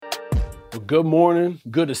Well, good morning.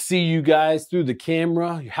 Good to see you guys through the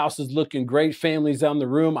camera. Your house is looking great. Families out in the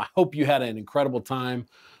room. I hope you had an incredible time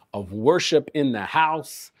of worship in the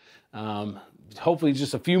house. Um, Hopefully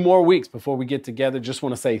just a few more weeks before we get together. Just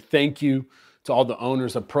want to say thank you to all the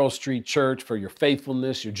owners of Pearl Street Church for your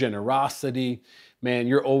faithfulness, your generosity, man,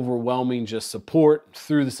 your overwhelming just support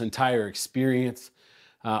through this entire experience.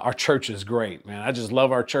 Our church is great, man. I just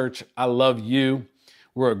love our church. I love you.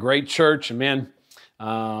 We're a great church, and man,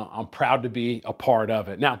 I'm proud to be a part of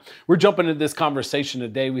it. Now, we're jumping into this conversation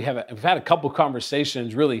today. We've had a couple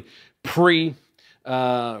conversations really pre-death,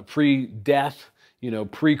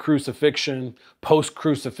 pre-crucifixion,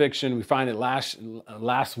 post-crucifixion. We find it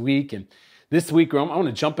last week. And this week, I want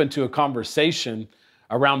to jump into a conversation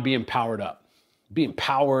around being powered up. Being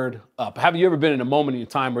powered up. Have you ever been in a moment in your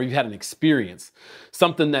time where you've had an experience,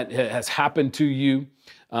 something that has happened to you,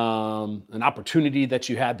 an opportunity that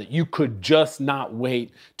you had that you could just not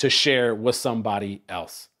wait to share with somebody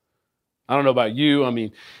else? I don't know about you. I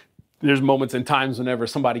mean, there's moments and times whenever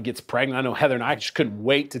somebody gets pregnant. I know Heather and I just couldn't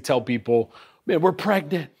wait to tell people, man, we're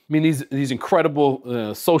pregnant. I mean, these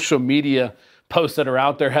incredible social media posts that are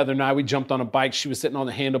out there. Heather and I, we jumped on a bike. She was sitting on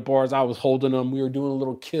the handlebars. I was holding them. We were doing a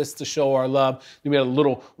little kiss to show our love. Then we had a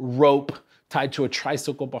little rope tied to a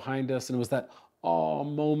tricycle behind us. And it was that aw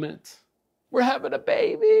moment. We're having a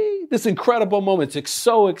baby. This incredible moment. It's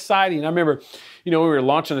so exciting. I remember, we were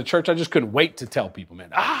launching the church. I just couldn't wait to tell people,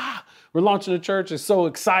 man, we're launching the church. It's so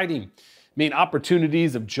exciting. I mean,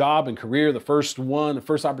 opportunities of job and career. The first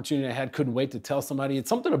opportunity I had, couldn't wait to tell somebody. It's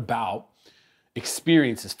something about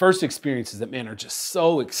first experiences that, man, are just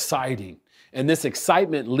so exciting. And this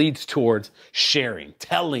excitement leads towards sharing,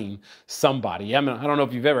 telling somebody. I mean, I don't know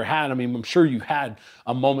if you've ever had, I'm sure you had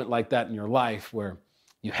a moment like that in your life where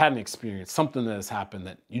you had an experience, something that has happened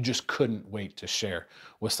that you just couldn't wait to share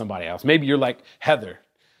with somebody else. Maybe you're like Heather.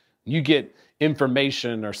 You get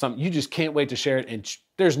information or something, you just can't wait to share it. And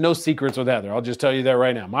there's no secrets with Heather. I'll just tell you that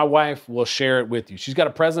right now. My wife will share it with you. She's got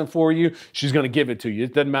a present for you. She's going to give it to you.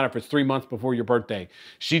 It doesn't matter if it's 3 months before your birthday.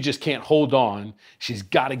 She just can't hold on. She's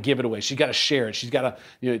got to give it away. She's got to share it. She's got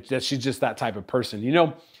to, she's just that type of person.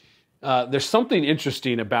 There's something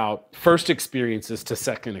interesting about first experiences to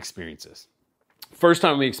second experiences. First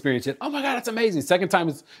time we experienced it, oh my God, it's amazing. Second time,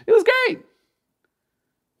 it was great.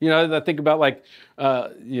 I think about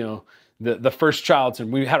the first child,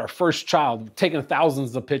 and we had our first child, taking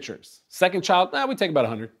thousands of pictures. Second child, we take about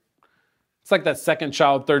 100. It's like that second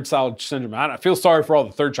child, third child syndrome. I feel sorry for all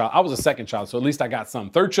the third child. I was a second child, so at least I got some.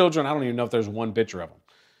 Third children, I don't even know if there's one picture of them.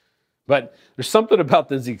 But there's something about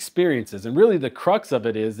these experiences, and really the crux of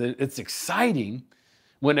it is that it's exciting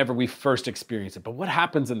whenever we first experience it. But what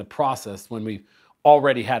happens in the process when we've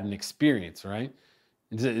already had an experience, right?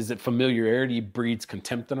 Is it familiarity breeds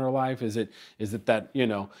contempt in our life? Is it that,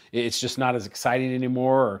 it's just not as exciting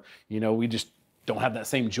anymore, or, we just don't have that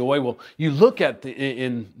same joy? Well, you look at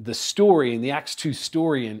in the story, in the Acts 2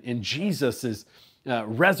 story, and Jesus'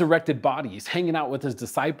 resurrected body. He's hanging out with his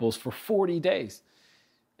disciples for 40 days.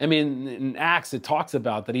 I mean, in Acts, it talks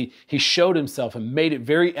about that he showed himself and made it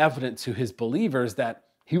very evident to his believers that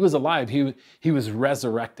he was alive. He was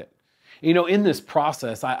resurrected. In this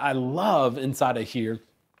process, I love inside of here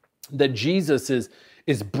that Jesus is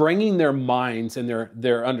bringing their minds and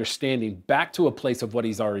their understanding back to a place of what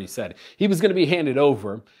he's already said. He was going to be handed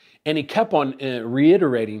over, and he kept on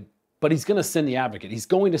reiterating, but he's going to send the advocate. He's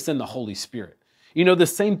going to send the Holy Spirit. The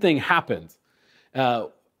same thing happens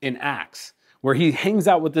in Acts, where he hangs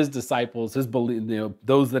out with his disciples, those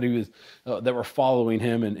that that were following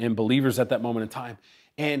him and believers at that moment in time.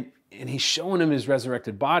 And he's showing him his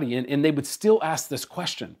resurrected body. And they would still ask this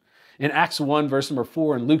question. In Acts 1, verse number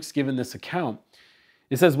 4, and Luke's given this account.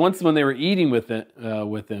 It says, once when they were eating with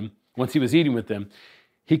him, once he was eating with them,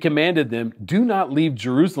 he commanded them, do not leave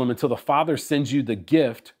Jerusalem until the Father sends you the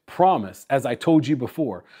gift promised, as I told you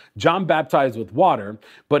before. John baptized with water,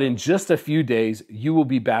 but in just a few days, you will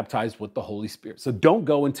be baptized with the Holy Spirit. So don't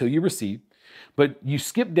go until you receive. But you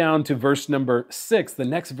skip down to verse number 6, the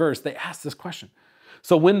next verse, they ask this question.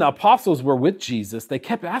 So when the apostles were with Jesus, they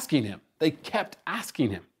kept asking him,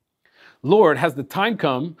 Lord, has the time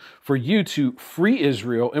come for you to free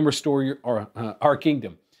Israel and restore our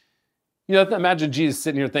kingdom? Imagine Jesus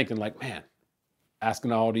sitting here thinking like, man,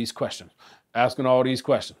 asking all these questions. Why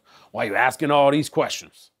are you asking all these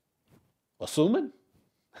questions? Assuming?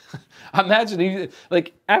 Imagine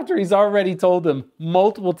after he's already told them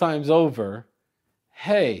multiple times over,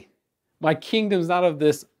 hey, my kingdom's not of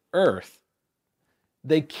this earth.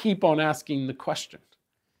 They keep on asking the question.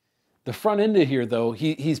 The front end of here, though,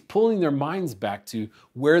 he's pulling their minds back to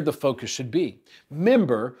where the focus should be.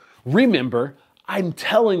 Remember, I'm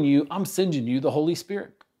telling you, I'm sending you the Holy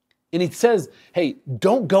Spirit. And he says, hey,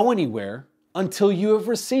 don't go anywhere until you have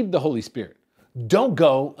received the Holy Spirit. Don't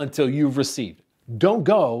go until you've received. Don't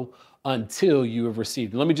go until you have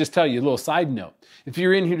received. And let me just tell you a little side note. If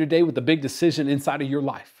you're in here today with a big decision inside of your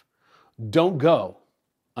life, don't go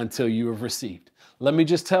until you have received. Let me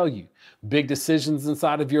just tell you, big decisions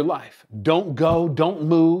inside of your life, don't go, don't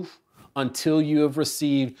move until you have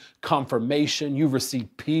received confirmation, you've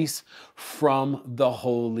received peace from the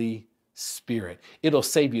Holy Spirit. It'll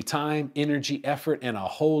save you time, energy, effort, and a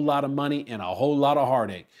whole lot of money and a whole lot of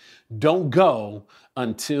heartache. Don't go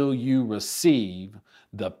until you receive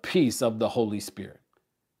the peace of the Holy Spirit.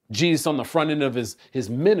 Jesus, on the front end of his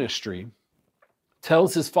ministry,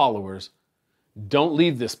 tells his followers, don't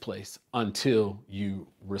leave this place until you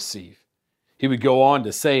receive. He would go on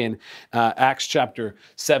to say in Acts chapter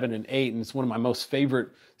 7 and 8, and it's one of my most favorite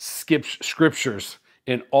scriptures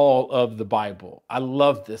in all of the Bible. I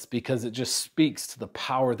love this because it just speaks to the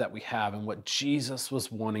power that we have and what Jesus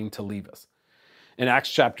was wanting to leave us. In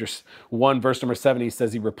Acts chapter 1, verse number 7, he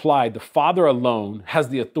says, he replied, the Father alone has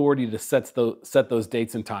the authority to set those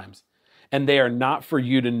dates and times, and they are not for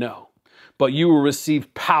you to know, but you will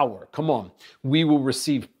receive power. Come on. We will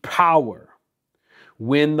receive power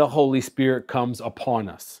when the Holy Spirit comes upon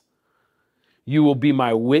us. You will be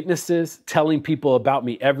my witnesses, telling people about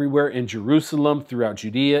me everywhere in Jerusalem, throughout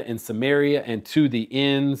Judea and Samaria, and to the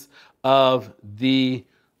ends of the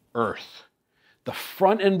earth. The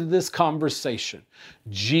front end of this conversation,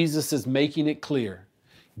 Jesus is making it clear.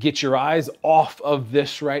 Get your eyes off of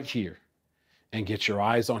this right here and get your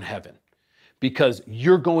eyes on heaven, because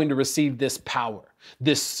you're going to receive this power,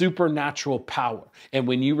 this supernatural power. And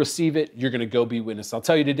when you receive it, you're going to go be witnesses. I'll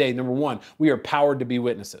tell you today, number one, we are powered to be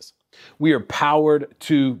witnesses. We are powered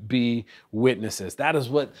to be witnesses. That is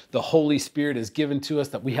what the Holy Spirit has given to us,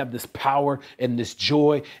 that we have this power and this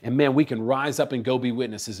joy. And man, we can rise up and go be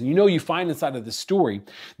witnesses. And you find inside of this story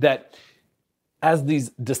that as these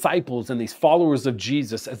disciples and these followers of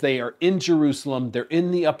Jesus, as they are in Jerusalem, they're in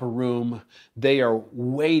the upper room, they are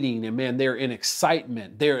waiting, and man, they're in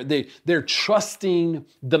excitement. They're trusting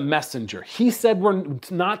the messenger. He said we're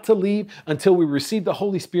not to leave until we receive the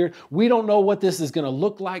Holy Spirit. We don't know what this is going to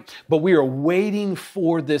look like, but we are waiting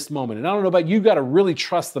for this moment. And I don't know about you, got to really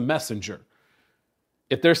trust the messenger.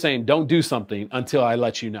 If they're saying, don't do something until I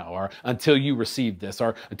let you know, or until you receive this,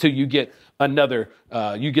 or until you get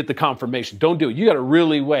you get the confirmation, don't do it. You got to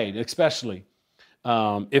really wait, especially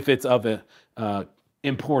if it's of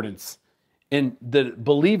importance. And the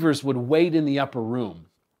believers would wait in the upper room,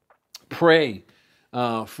 pray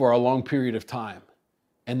for a long period of time.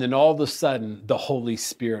 And then all of a sudden, the Holy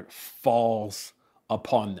Spirit falls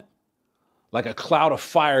upon them. Like a cloud of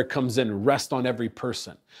fire comes in and rests on every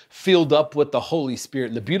person, filled up with the Holy Spirit.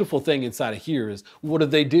 And the beautiful thing inside of here is, what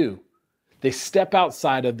do? They step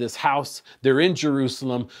outside of this house. They're in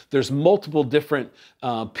Jerusalem. There's multiple different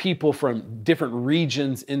people from different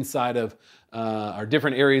regions inside of, or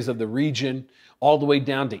different areas of the region, all the way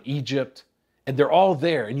down to Egypt. And they're all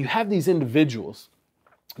there. And you have these individuals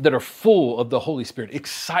that are full of the Holy Spirit,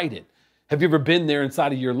 excited. Have you ever been there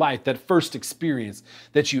inside of your life, that first experience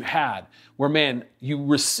that you had where, man, you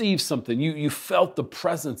received something, you felt the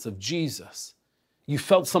presence of Jesus. You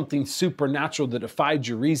felt something supernatural that defied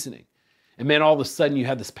your reasoning. And man, all of a sudden you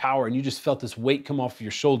had this power and you just felt this weight come off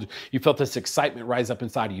your shoulder. You felt this excitement rise up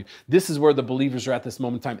inside of you. This is where the believers are at this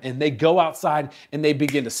moment in time. And they go outside and they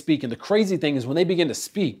begin to speak. And the crazy thing is, when they begin to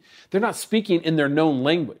speak, they're not speaking in their known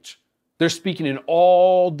language. They're speaking in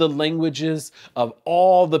all the languages of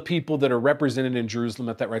all the people that are represented in Jerusalem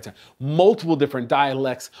at that right time. Multiple different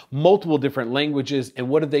dialects, multiple different languages. And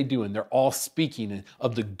what are they doing? They're all speaking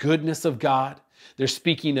of the goodness of God. They're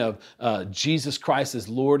speaking of Jesus Christ as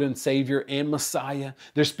Lord and Savior and Messiah.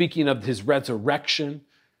 They're speaking of his resurrection.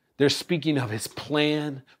 They're speaking of his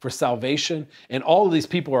plan for salvation. And all of these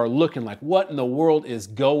people are looking like, what in the world is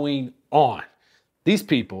going on? These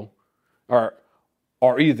people are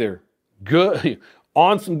either good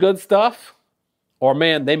on some good stuff, or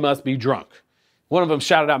man, they must be drunk. One of them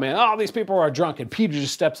shouted out, man, oh, these people are drunk. And Peter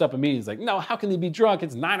just steps up immediately. He's like, no, how can they be drunk?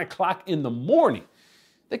 It's 9 o'clock in the morning.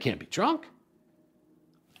 They can't be drunk.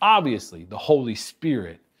 Obviously, the Holy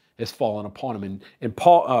Spirit has fallen upon him.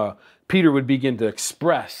 And Peter would begin to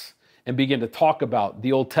express and begin to talk about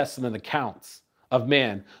the Old Testament accounts of,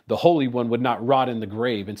 man, the Holy One would not rot in the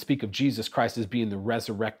grave, and speak of Jesus Christ as being the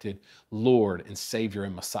resurrected Lord and Savior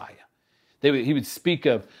and Messiah. He would speak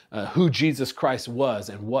of who Jesus Christ was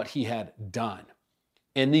and what he had done.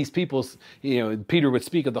 And these people, Peter would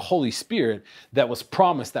speak of the Holy Spirit that was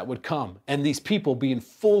promised that would come, and these people being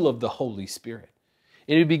full of the Holy Spirit.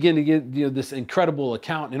 And you begin to get, this incredible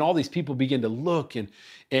account, and all these people begin to look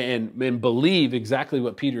and believe exactly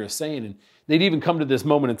what Peter is saying. And they'd even come to this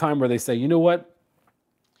moment in time where they say, you know what?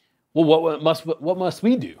 Well, what must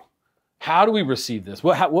we do? How do we receive this?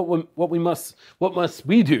 What must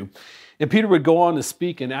we do? And Peter would go on to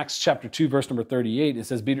speak in Acts chapter 2, verse number 38. It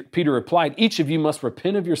says, Peter replied, each of you must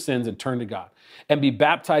repent of your sins and turn to God and be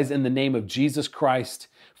baptized in the name of Jesus Christ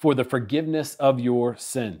for the forgiveness of your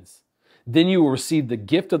sins. Then you will receive the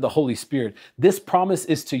gift of the Holy Spirit. This promise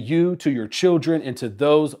is to you, to your children, and to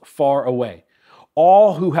those far away,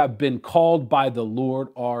 all who have been called by the Lord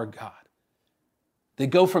our God. They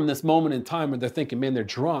go from this moment in time where they're thinking, man, they're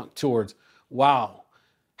drunk, towards, wow,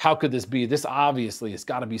 how could this be? This obviously has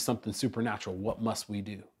got to be something supernatural. What must we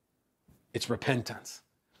do? It's repentance.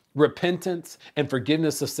 Repentance and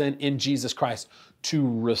forgiveness of sin in Jesus Christ to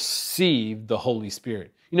receive the Holy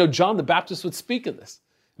Spirit. John the Baptist would speak of this.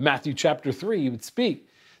 Matthew chapter 3, he would speak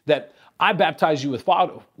that I baptize you with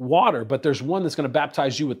water, but there's one that's going to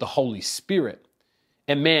baptize you with the Holy Spirit.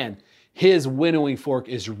 And man, his winnowing fork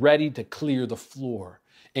is ready to clear the floor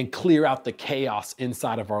and clear out the chaos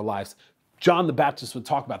inside of our lives. John the Baptist would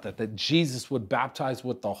talk about that Jesus would baptize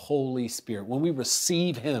with the Holy Spirit. When we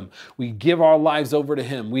receive him, we give our lives over to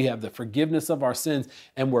him. We have the forgiveness of our sins,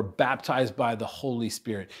 and we're baptized by the Holy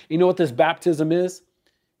Spirit. You know what this baptism is?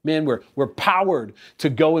 Man, we're powered to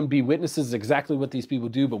go and be witnesses, exactly what these people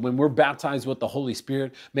do. But when we're baptized with the Holy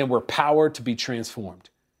Spirit, man, we're powered to be transformed.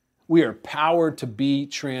 We are powered to be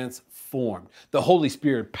transformed. The Holy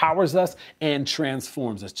Spirit powers us and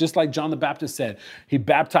transforms us. Just like John the Baptist said, he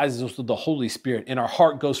baptizes us with the Holy Spirit, and our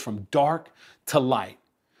heart goes from dark to light.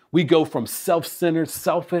 We go from self-centered,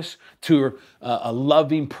 selfish, to a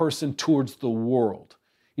loving person towards the world.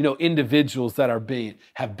 Individuals that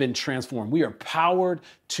have been transformed. We are powered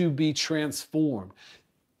to be transformed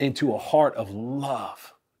into a heart of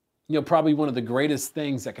love. Probably one of the greatest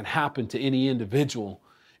things that can happen to any individual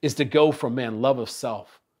is to go from, love of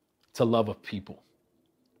self to love of people.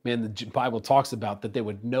 Man, the Bible talks about that they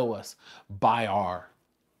would know us by our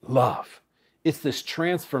love. It's this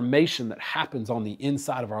transformation that happens on the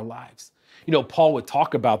inside of our lives. Paul would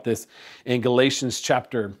talk about this in Galatians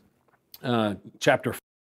chapter 4,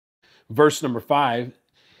 verse number 5.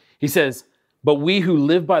 He says, but we who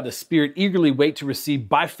live by the Spirit eagerly wait to receive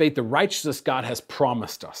by faith the righteousness God has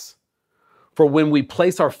promised us. For when we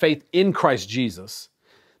place our faith in Christ Jesus,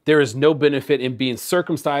 there is no benefit in being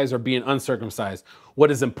circumcised or being uncircumcised.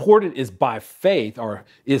 What is important is by faith, or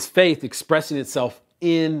is faith expressing itself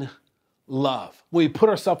in love. When we put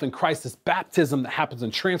ourselves in Christ, this baptism that happens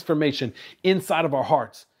in transformation inside of our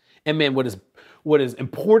hearts. And man, what is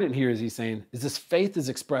important here, is he's saying, is this faith is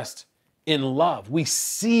expressed in love. We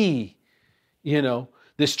see,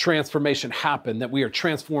 this transformation happen, that we are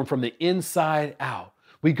transformed from the inside out.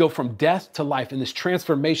 We go from death to life, and this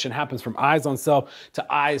transformation happens from eyes on self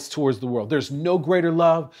to eyes towards the world. There's no greater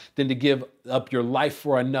love than to give up your life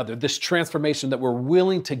for another. This transformation that we're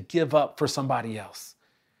willing to give up for somebody else.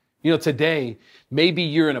 Today, maybe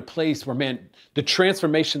you're in a place where, man, the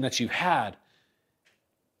transformation that you've had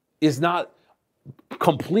is not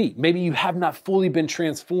complete. Maybe you have not fully been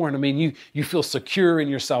transformed. You feel secure in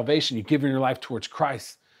your salvation. You've given your life towards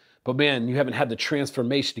Christ. But man, you haven't had the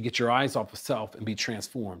transformation to get your eyes off of self and be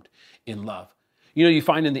transformed in love. You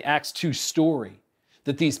find in the Acts 2 story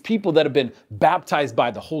that these people that have been baptized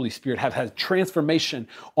by the Holy Spirit have had transformation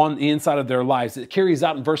on the inside of their lives. It carries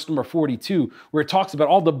out in verse number 42, where it talks about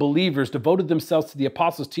all the believers devoted themselves to the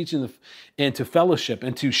apostles' teaching and to fellowship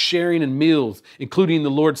and to sharing in meals, including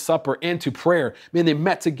the Lord's Supper, and to prayer. Man, they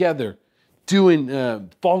met together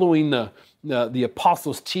following the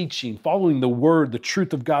apostles' teaching, following the word, the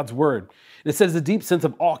truth of God's word. And it says a deep sense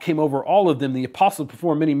of awe came over all of them. The apostles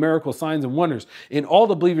performed many miracles, signs, and wonders. And all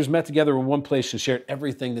the believers met together in one place and shared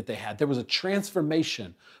everything that they had. There was a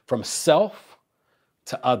transformation from self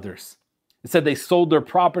to others. It said they sold their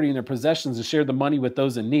property and their possessions and shared the money with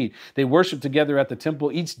those in need. They worshiped together at the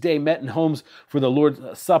temple, each day met in homes for the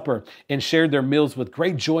Lord's Supper, and shared their meals with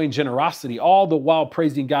great joy and generosity, all the while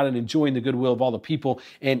praising God and enjoying the goodwill of all the people.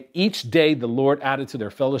 And each day the Lord added to their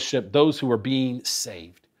fellowship those who were being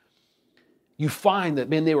saved. You find that,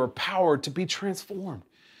 man, they were empowered to be transformed.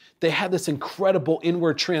 They had this incredible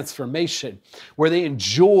inward transformation where they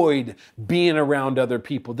enjoyed being around other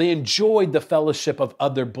people. They enjoyed the fellowship of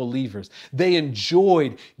other believers. They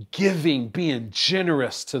enjoyed giving, being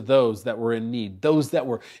generous to those that were in need, those that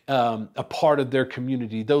were a part of their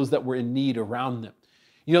community, those that were in need around them.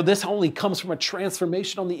 This only comes from a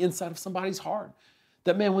transformation on the inside of somebody's heart.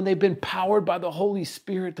 That, man, when they've been powered by the Holy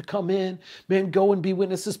Spirit to come in, man, go and be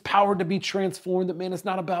witnesses, powered to be transformed. That, man, it's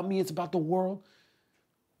not about me, it's about the world.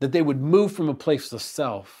 that they would move from a place of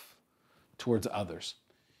self towards others.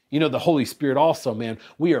 You know, the Holy Spirit also, man,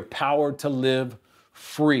 we are powered to live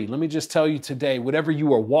free. Let me just tell you today, whatever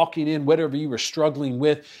you are walking in, whatever you are struggling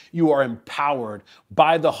with, you are empowered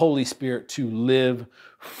by the Holy Spirit to live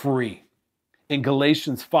free. In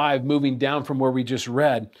Galatians 5, moving down from where we just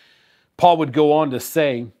read, Paul would go on to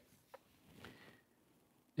say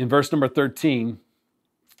in verse number 13,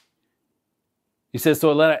 he says,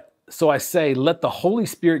 So I say, let the Holy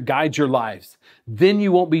Spirit guide your lives. Then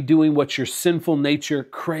you won't be doing what your sinful nature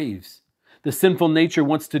craves. The sinful nature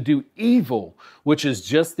wants to do evil, which is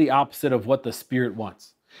just the opposite of what the Spirit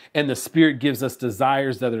wants. And the Spirit gives us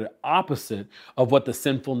desires that are the opposite of what the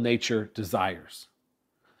sinful nature desires.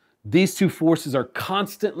 These two forces are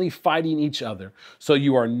constantly fighting each other, so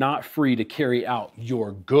you are not free to carry out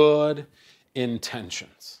your good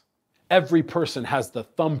intentions. Every person has the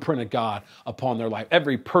thumbprint of God upon their life.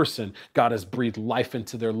 Every person, God has breathed life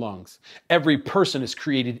into their lungs. Every person is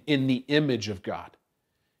created in the image of God.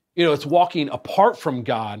 You know, it's walking apart from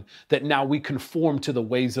God that now we conform to the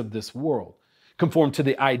ways of this world, conform to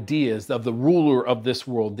the ideas of the ruler of this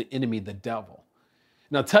world, the enemy, the devil.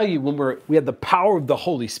 And I'll tell you, when we have the power of the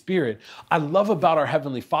Holy Spirit, I love about our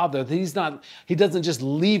Heavenly Father that He doesn't just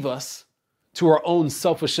leave us to our own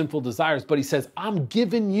selfish, sinful desires, but He says, I'm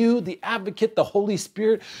giving you the advocate, the Holy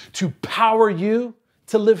Spirit, to power you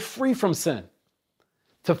to live free from sin.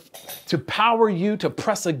 To power you to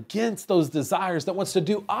press against those desires that wants to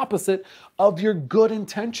do opposite of your good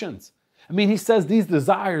intentions. I mean, He says these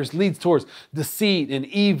desires leads towards deceit and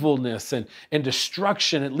evilness and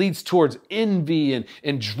destruction. It leads towards envy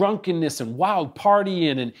and drunkenness and wild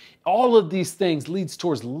partying, and all of these things leads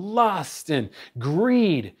towards lust and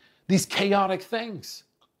greed, these chaotic things.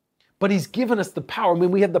 But He's given us the power. I mean,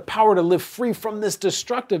 we have the power to live free from this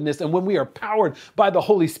destructiveness. And when we are powered by the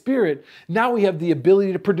Holy Spirit, now we have the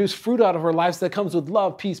ability to produce fruit out of our lives that comes with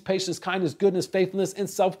love, peace, patience, kindness, goodness, faithfulness, and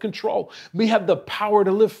self-control. We have the power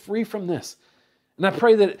to live free from this. And I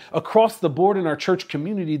pray that across the board in our church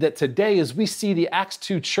community, that today as we see the Acts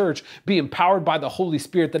 2 church be empowered by the Holy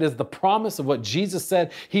Spirit, that is the promise of what Jesus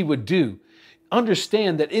said He would do,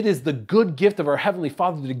 understand that it is the good gift of our Heavenly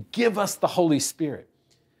Father to give us the Holy Spirit,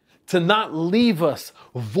 to not leave us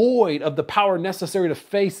void of the power necessary to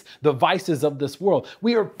face the vices of this world.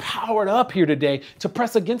 We are powered up here today to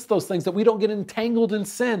press against those things, that we don't get entangled in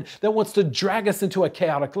sin that wants to drag us into a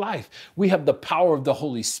chaotic life. We have the power of the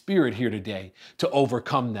Holy Spirit here today to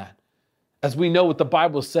overcome that. As we know what the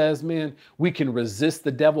Bible says, man, we can resist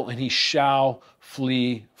the devil and he shall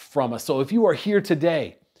flee from us. So if you are here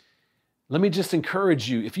today, let me just encourage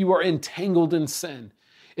you, if you are entangled in sin,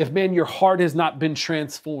 if, man, your heart has not been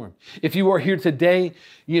transformed, if you are here today,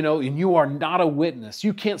 and you are not a witness,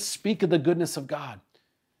 you can't speak of the goodness of God.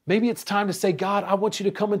 Maybe it's time to say, God, I want you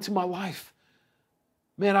to come into my life.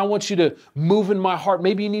 Man, I want you to move in my heart.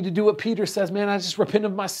 Maybe you need to do what Peter says, man, I just repent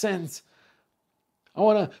of my sins. I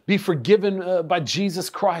want to be forgiven by Jesus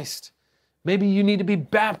Christ. Maybe you need to be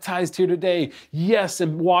baptized here today. Yes,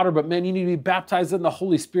 in water, but man, you need to be baptized in the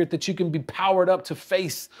Holy Spirit that you can be powered up to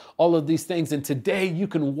face all of these things. And today you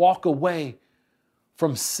can walk away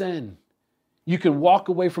from sin. You can walk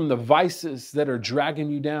away from the vices that are dragging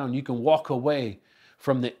you down. You can walk away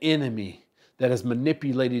from the enemy that has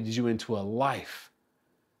manipulated you into a life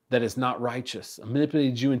that is not righteous,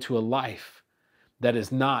 manipulated you into a life that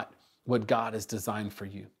is not what God has designed for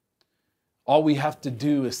you. All we have to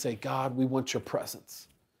do is say, God, we want your presence.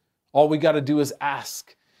 All we got to do is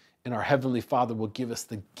ask, and our Heavenly Father will give us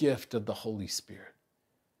the gift of the Holy Spirit.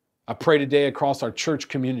 I pray today across our church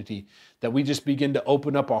community that we just begin to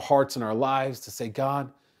open up our hearts and our lives to say,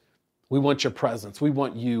 God, we want your presence. We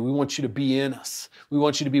want you. We want you to be in us. We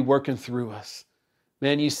want you to be working through us.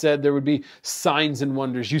 Man, you said there would be signs and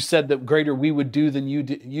wonders. You said that greater we would do than you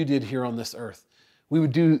did here on this earth. We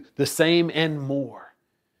would do the same and more.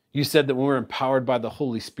 You said that when we're empowered by the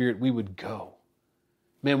Holy Spirit, we would go.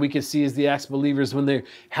 Man, we can see as the Acts believers, when they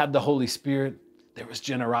had the Holy Spirit, there was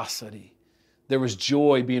generosity. There was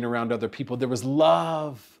joy being around other people. There was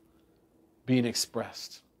love being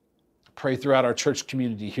expressed. Pray throughout our church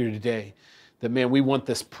community here today that, man, we want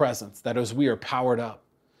this presence, that as we are powered up,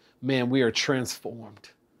 man, we are transformed.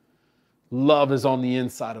 Love is on the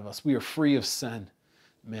inside of us. We are free of sin.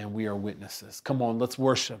 Man, we are witnesses. Come on, let's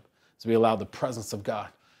worship as we allow the presence of God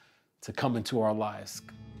to come into our lives.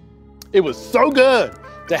 It was so good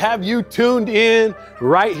to have you tuned in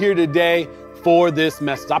right here today for this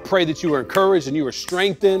message. I pray that you are encouraged and you are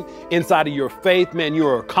strengthened inside of your faith. Man, you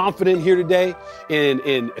are confident here today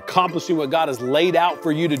in accomplishing what God has laid out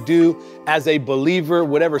for you to do as a believer,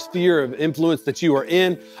 whatever sphere of influence that you are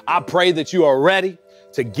in. I pray that you are ready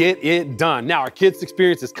to get it done. Now, our kids'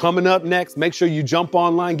 experience is coming up next. Make sure you jump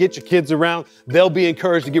online, get your kids around. They'll be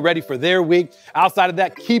encouraged to get ready for their week. Outside of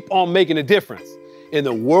that, keep on making a difference in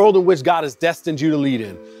the world in which God has destined you to lead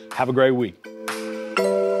in. Have a great week.